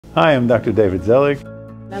Hi, I'm Dr. David Zelig.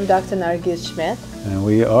 I'm Dr. 𝘺𝘰𝘶 Schmidt. And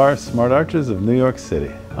we are Smart Archers of New York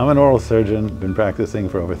City. I'm an oral surgeon, been practicing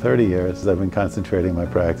for over 30 years. I've been concentrating my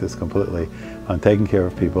practice completely on taking care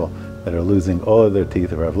of people that are losing all of their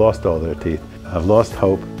teeth or have lost all their teeth, have lost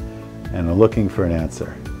hope, and are looking for an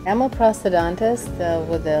answer. I'm a prosthodontist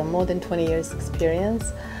with more than 20 years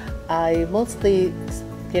experience. I mostly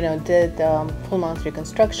did full mouth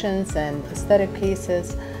reconstructions and aesthetic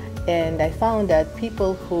cases, and I found that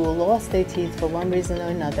people who lost their teeth for one reason or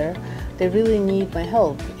another, they really need my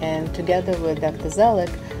help. And together with Dr.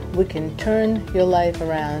 Zelig, we can turn your life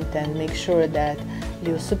around and make sure that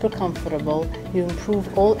you're super comfortable, you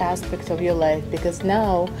improve all aspects of your life, because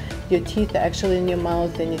now your teeth are actually in your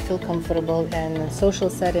mouth and you feel comfortable in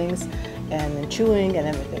social settings and in chewing and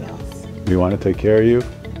everything else. We want to take care of you.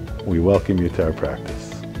 We welcome you to our practice.